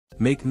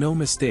Make no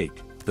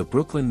mistake, the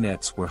Brooklyn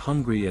Nets were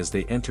hungry as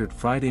they entered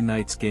Friday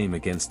night's game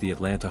against the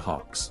Atlanta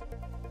Hawks.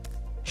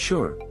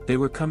 Sure, they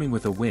were coming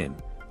with a win,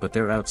 but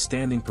their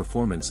outstanding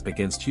performance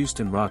against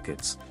Houston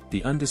Rockets,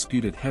 the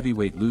undisputed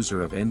heavyweight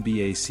loser of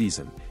NBA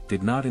season,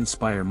 did not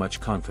inspire much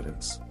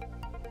confidence.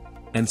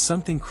 And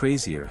something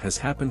crazier has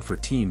happened for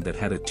team that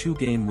had a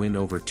 2-game win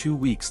over 2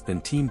 weeks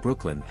than Team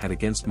Brooklyn had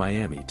against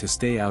Miami to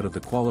stay out of the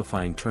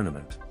qualifying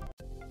tournament.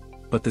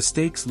 But the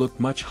stakes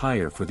looked much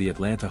higher for the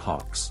Atlanta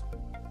Hawks.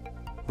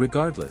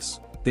 Regardless,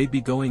 they'd be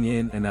going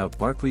in and out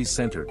Barclays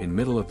Center in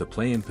middle of the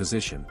play-in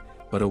position,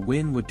 but a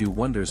win would do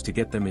wonders to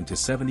get them into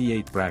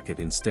 78 bracket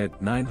instead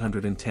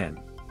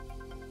 910.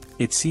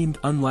 It seemed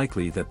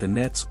unlikely that the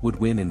Nets would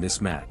win in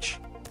this match.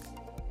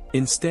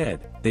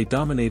 Instead, they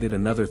dominated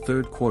another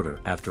third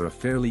quarter after a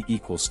fairly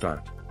equal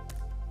start.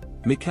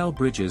 Mikal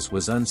Bridges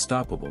was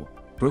unstoppable,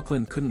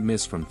 Brooklyn couldn't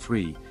miss from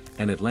 3,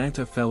 and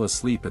Atlanta fell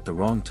asleep at the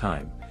wrong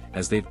time,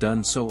 as they've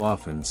done so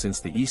often since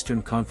the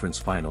Eastern Conference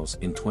Finals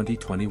in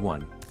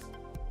 2021.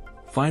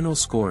 Final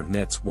score: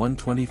 Nets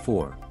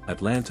 124,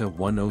 Atlanta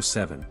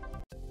 107.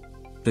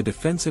 The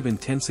defensive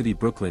intensity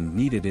Brooklyn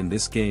needed in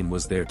this game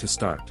was there to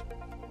start.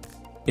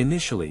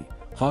 Initially,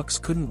 Hawks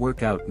couldn't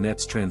work out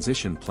Nets'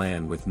 transition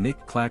plan with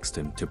Nick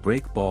Claxton to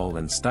break ball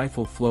and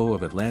stifle flow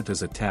of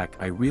Atlanta's attack.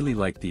 I really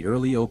liked the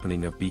early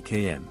opening of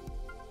BKN.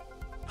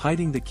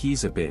 Hiding the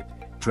keys a bit,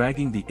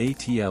 dragging the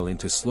ATL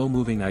into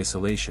slow-moving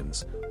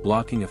isolations,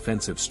 blocking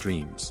offensive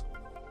streams.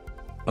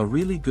 A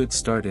really good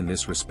start in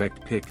this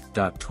respect.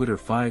 Pic.Twitter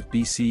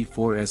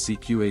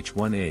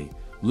 5BC4SCQH1A,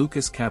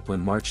 Lucas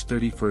Kaplan March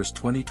 31,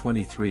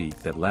 2023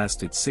 that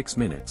lasted 6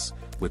 minutes,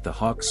 with the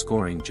Hawks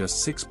scoring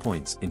just 6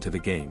 points into the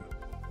game.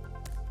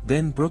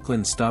 Then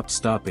Brooklyn stopped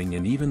stopping,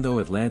 and even though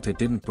Atlanta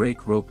didn't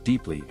break rope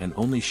deeply and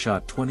only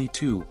shot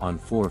 22 on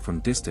 4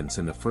 from distance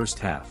in the first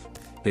half,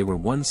 they were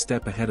one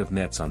step ahead of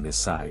Nets on this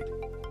side.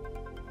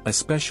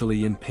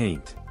 Especially in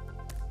paint.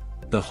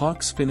 The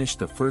Hawks finished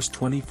the first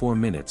 24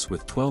 minutes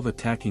with 12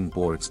 attacking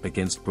boards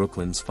against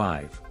Brooklyn's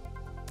 5.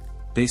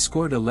 They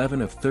scored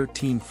 11 of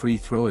 13 free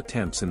throw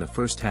attempts in the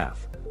first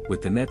half,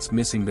 with the Nets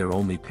missing their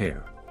only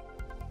pair.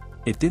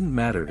 It didn't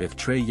matter if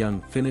Trae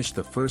Young finished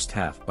the first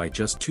half by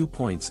just 2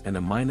 points and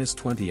a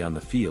 -20 on the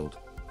field,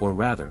 or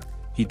rather,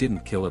 he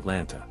didn't kill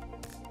Atlanta.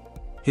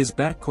 His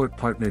backcourt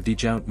partner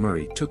DeJounte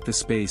Murray took the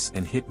space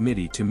and hit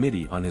midi to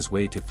midi on his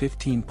way to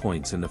 15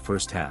 points in the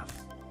first half.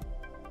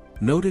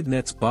 Noted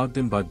Nets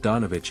Bogdan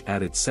Bogdanovic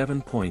added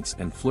 7 points,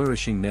 and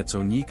flourishing Nets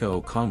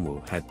Onyeka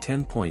Okongwu had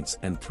 10 points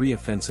and 3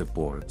 offensive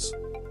boards.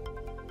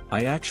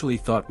 I actually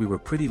thought we were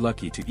pretty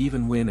lucky to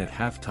even win at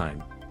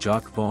halftime,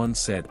 Jock Vaughn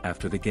said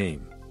after the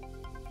game.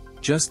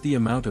 Just the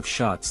amount of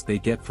shots they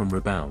get from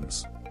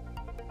rebounds.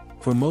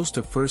 For most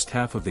of first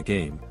half of the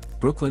game,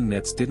 Brooklyn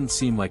Nets didn't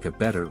seem like a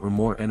better or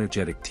more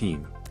energetic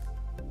team.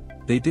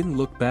 They didn't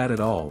look bad at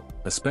all,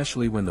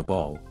 especially when the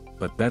ball,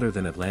 but better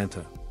than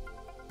Atlanta.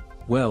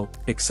 Well,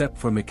 except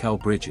for Mikal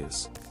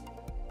Bridges.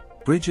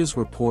 Bridges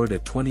were poured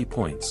at 20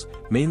 points,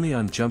 mainly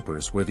on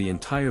jumpers where the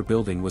entire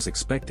building was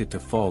expected to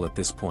fall at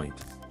this point.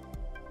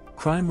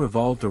 Crime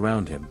revolved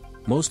around him.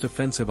 Most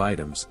offensive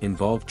items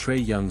involved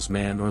Trae Young's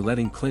man or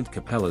letting Clint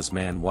Capella's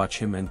man watch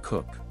him and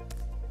cook.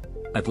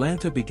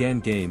 Atlanta began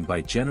game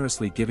by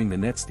generously giving the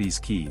Nets these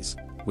keys,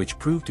 which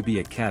proved to be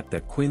a cat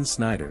that Quinn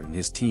Snyder and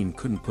his team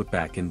couldn't put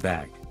back in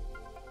bag.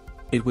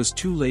 It was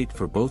too late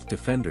for both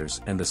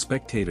defenders and the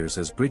spectators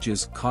as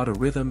Bridges caught a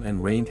rhythm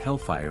and rained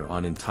hellfire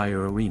on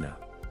entire arena.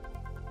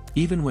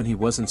 Even when he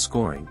wasn't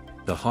scoring,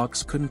 the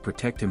Hawks couldn't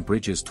protect him.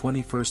 Bridges'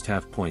 20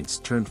 first-half points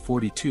turned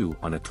 42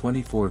 on a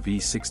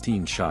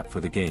 24v16 shot for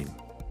the game.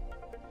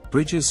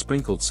 Bridges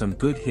sprinkled some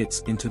good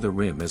hits into the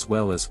rim as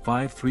well as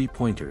 5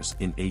 3-pointers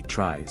in 8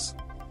 tries.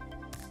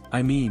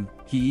 I mean,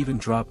 he even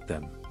dropped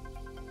them.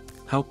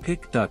 How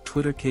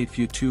Pic.Twitter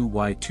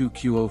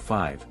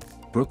KFU2Y2Q05,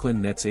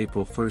 Brooklyn Nets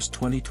April 1,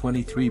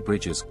 2023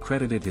 Bridges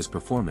credited his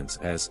performance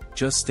as,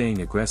 just staying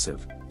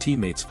aggressive,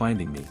 teammates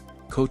finding me,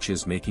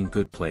 coaches making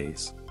good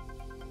plays.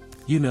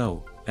 You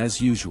know,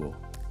 as usual.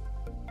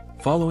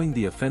 Following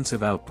the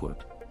offensive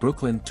output,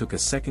 Brooklyn took a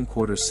second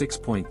quarter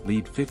 6-point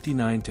lead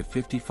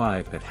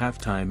 59-55 at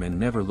halftime and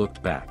never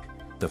looked back.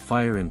 The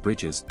fire in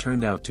Bridges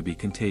turned out to be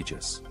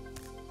contagious.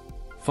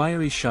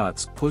 Fiery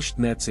shots pushed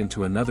Nets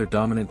into another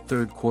dominant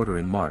third quarter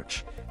in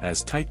March,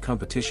 as tight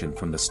competition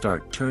from the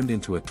start turned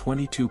into a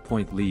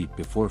 22-point lead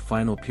before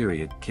final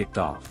period kicked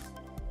off.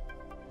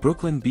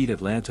 Brooklyn beat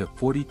Atlanta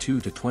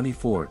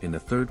 42-24 in the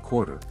third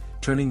quarter,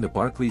 turning the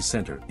Barclays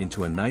Center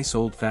into a nice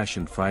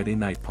old-fashioned Friday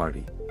night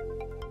party.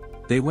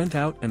 They went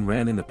out and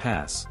ran in the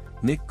pass,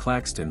 Nick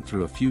Claxton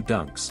threw a few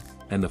dunks,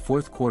 and the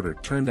fourth quarter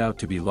turned out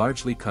to be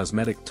largely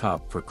cosmetic.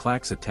 Top for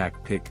Clax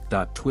attack.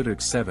 Pic.Twitter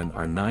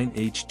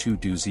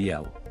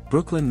 7R9H2DoZL.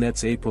 Brooklyn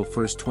Nets April 1,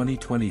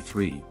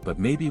 2023. But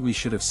maybe we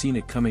should have seen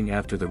it coming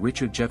after the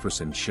Richard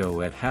Jefferson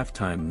show at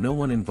halftime. No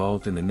one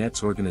involved in the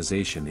Nets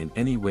organization in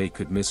any way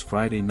could miss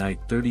Friday night.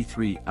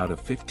 33 out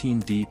of 15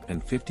 deep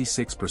and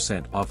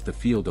 56% off the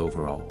field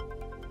overall.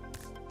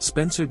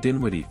 Spencer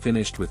Dinwiddie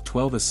finished with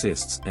 12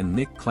 assists and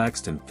Nick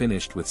Claxton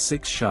finished with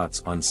 6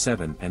 shots on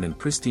 7 and an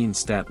pristine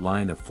stat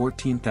line of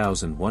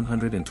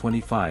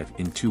 14,125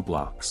 in 2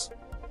 blocks.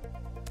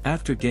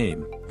 After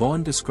game,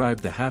 Vaughn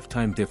described the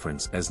halftime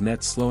difference as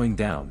Nets slowing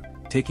down,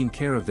 taking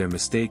care of their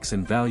mistakes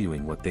and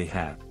valuing what they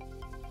had.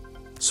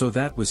 So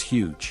that was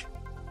huge.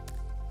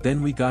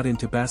 Then we got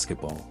into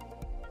basketball.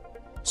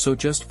 So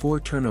just 4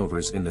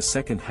 turnovers in the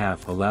second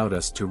half allowed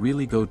us to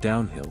really go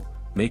downhill,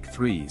 make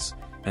threes,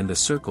 and the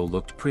circle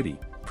looked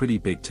pretty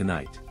big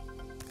tonight.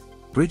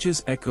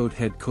 Bridges echoed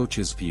head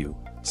coach's view,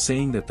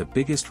 saying that the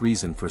biggest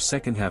reason for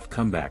second-half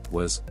comeback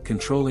was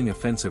controlling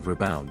offensive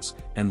rebounds,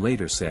 and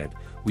later said,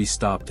 "We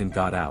stopped and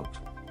got out."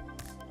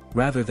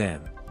 Rather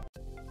than.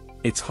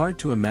 It's hard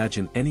to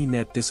imagine any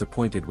net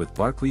disappointed with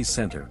Barclays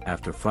Center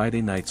after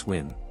Friday night's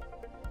win.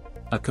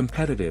 A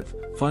competitive,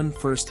 fun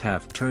first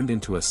half turned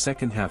into a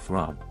second-half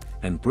romp,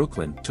 and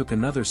Brooklyn took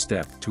another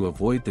step to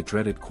avoid the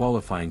dreaded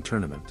qualifying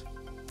tournament.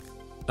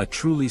 A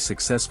truly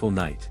successful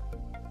night.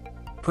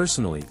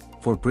 Personally,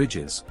 for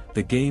Bridges,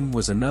 the game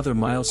was another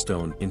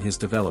milestone in his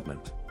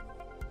development.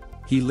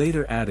 He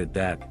later added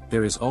that,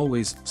 "There is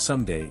always,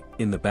 someday,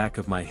 in the back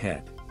of my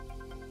head."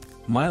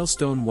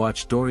 Milestone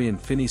watch Dorian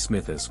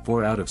Finney-Smith's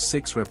 4 out of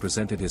 6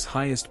 represented his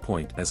highest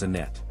point as a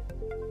Net.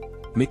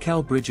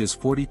 Mikal Bridges'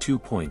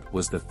 42-point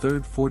was the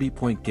third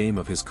 40-point game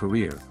of his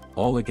career,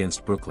 all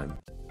against Brooklyn.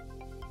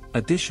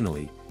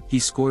 Additionally, he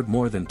scored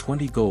more than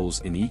 20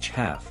 goals in each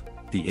half,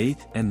 the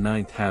 8th and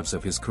 9th halves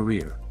of his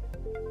career.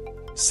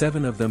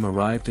 7 of them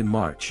arrived in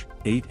March,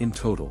 8 in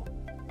total.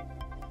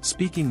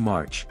 Speaking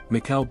March,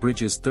 Mikal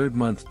Bridges'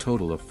 third-month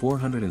total of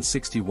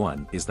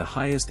 461 is the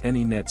highest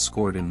any Net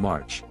scored in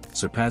March,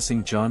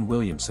 surpassing John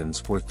Williamson's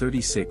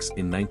 436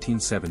 in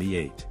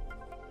 1978.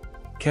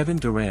 Kevin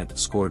Durant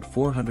scored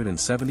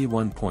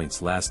 471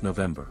 points last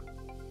November.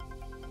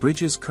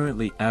 Bridges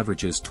currently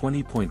averages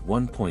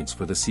 20.1 points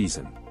for the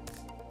season.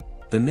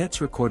 The Nets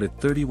recorded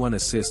 31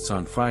 assists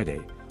on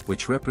Friday,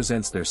 which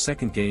represents their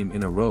second game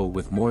in a row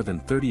with more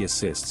than 30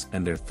 assists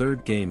and their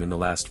third game in the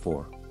last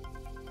 4.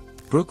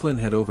 Brooklyn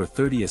had over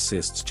 30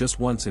 assists just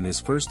once in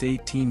his first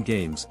 18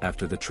 games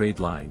after the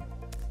trade line.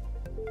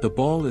 The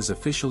ball is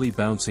officially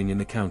bouncing in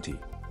the county.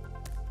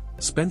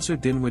 Spencer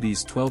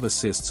Dinwiddie's 12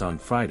 assists on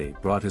Friday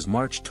brought his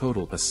March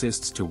total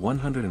assists to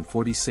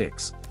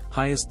 146,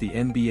 highest the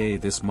NBA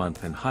this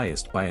month and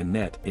highest by a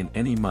Net in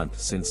any month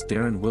since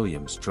Deron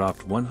Williams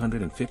dropped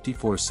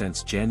 154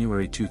 since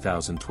January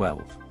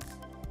 2012.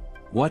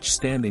 Watch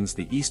standings.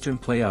 The Eastern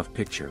playoff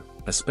picture,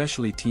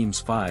 especially teams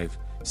 5,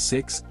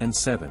 6, and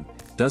 7,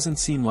 doesn't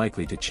seem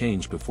likely to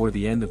change before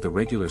the end of the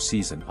regular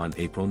season on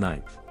April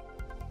 9th.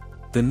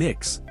 The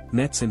Knicks,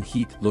 Nets and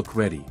Heat look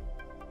ready.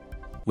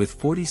 With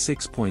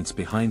 46 points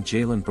behind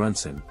Jalen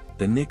Brunson,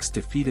 the Knicks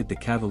defeated the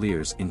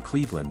Cavaliers in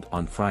Cleveland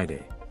on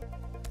Friday.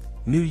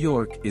 New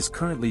York is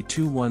currently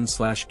 2-1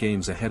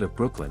 games ahead of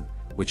Brooklyn,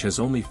 which has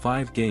only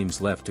 5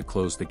 games left to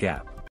close the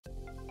gap.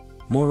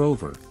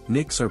 Moreover,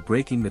 Knicks are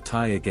breaking the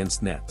tie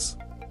against Nets.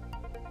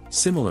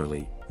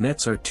 Similarly,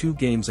 Nets are 2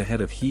 games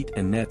ahead of Heat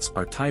and Nets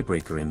are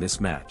tiebreaker in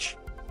this match.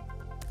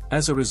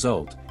 As a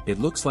result, it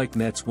looks like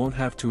Nets won't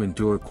have to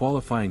endure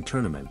qualifying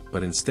tournament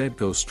but instead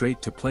go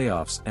straight to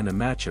playoffs and a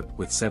matchup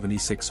with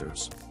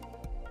 76ers.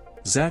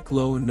 Zach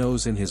Lowe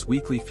knows. In his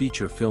weekly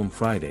feature film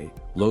Friday,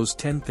 Lowe's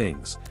 10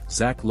 Things,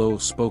 Zach Lowe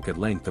spoke at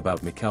length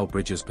about Mikal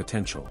Bridges'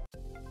 potential.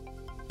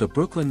 The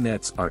Brooklyn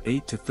Nets are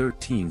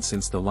 8-13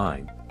 since the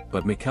line,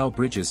 but Mikal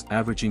Bridges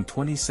averaging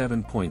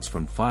 27 points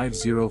from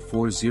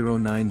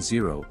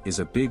 5-0-4-0-9-0 is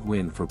a big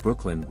win for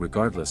Brooklyn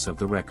regardless of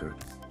the record.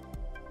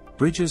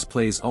 Bridges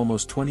plays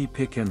almost 20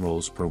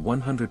 pick-and-rolls per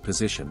 100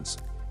 positions,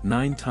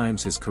 9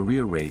 times his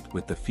career rate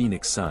with the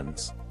Phoenix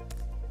Suns.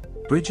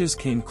 Bridges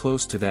came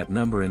close to that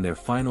number in their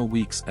final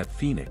weeks at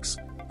Phoenix,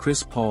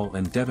 Chris Paul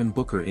and Devin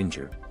Booker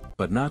injured,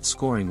 but not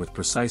scoring with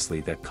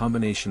precisely that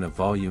combination of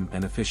volume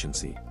and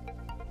efficiency.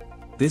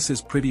 This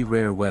is pretty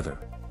rare weather.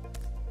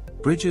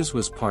 Bridges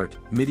was part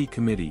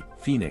midi-committee,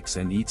 Phoenix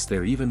and eats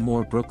there even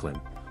more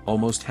Brooklyn,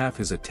 almost half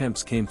his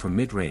attempts came from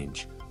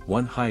mid-range,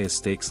 one highest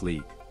stakes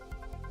league.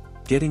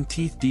 Getting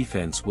teeth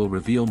defense will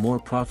reveal more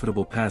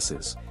profitable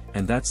passes,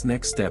 and that's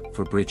next step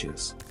for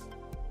Bridges.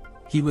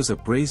 He was a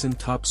brazen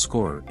top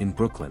scorer in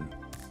Brooklyn.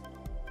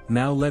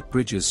 Now let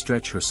Bridges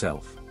stretch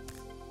herself.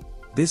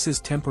 This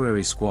is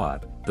temporary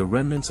squad, the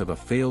remnants of a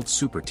failed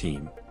super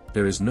team.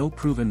 There is no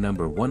proven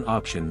number 1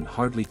 option and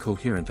hardly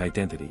coherent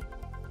identity.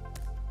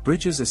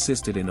 Bridges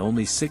assisted in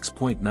only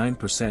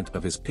 6.9%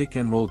 of his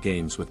pick-and-roll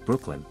games with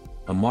Brooklyn,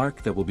 a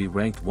mark that will be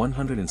ranked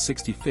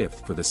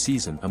 165th for the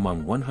season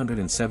among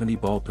 170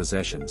 ball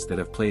possessions that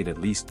have played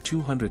at least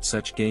 200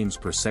 such games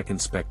per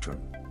second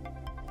spectrum.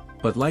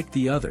 But like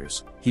the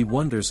others, he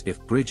wonders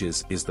if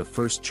Bridges is the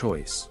first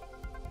choice.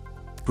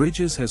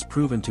 Bridges has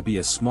proven to be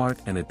a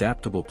smart and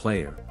adaptable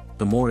player.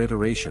 The more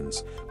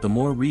iterations, the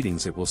more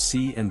readings it will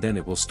see and then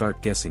it will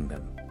start guessing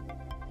them.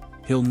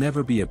 He'll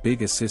never be a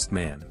big assist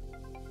man.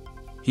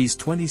 He's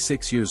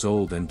 26 years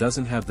old and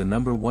doesn't have the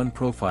number 1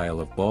 profile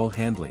of ball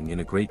handling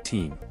in a great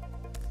team.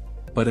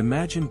 But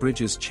imagine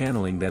Bridges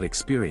channeling that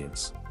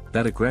experience,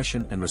 that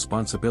aggression and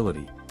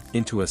responsibility,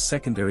 into a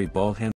secondary ball handler.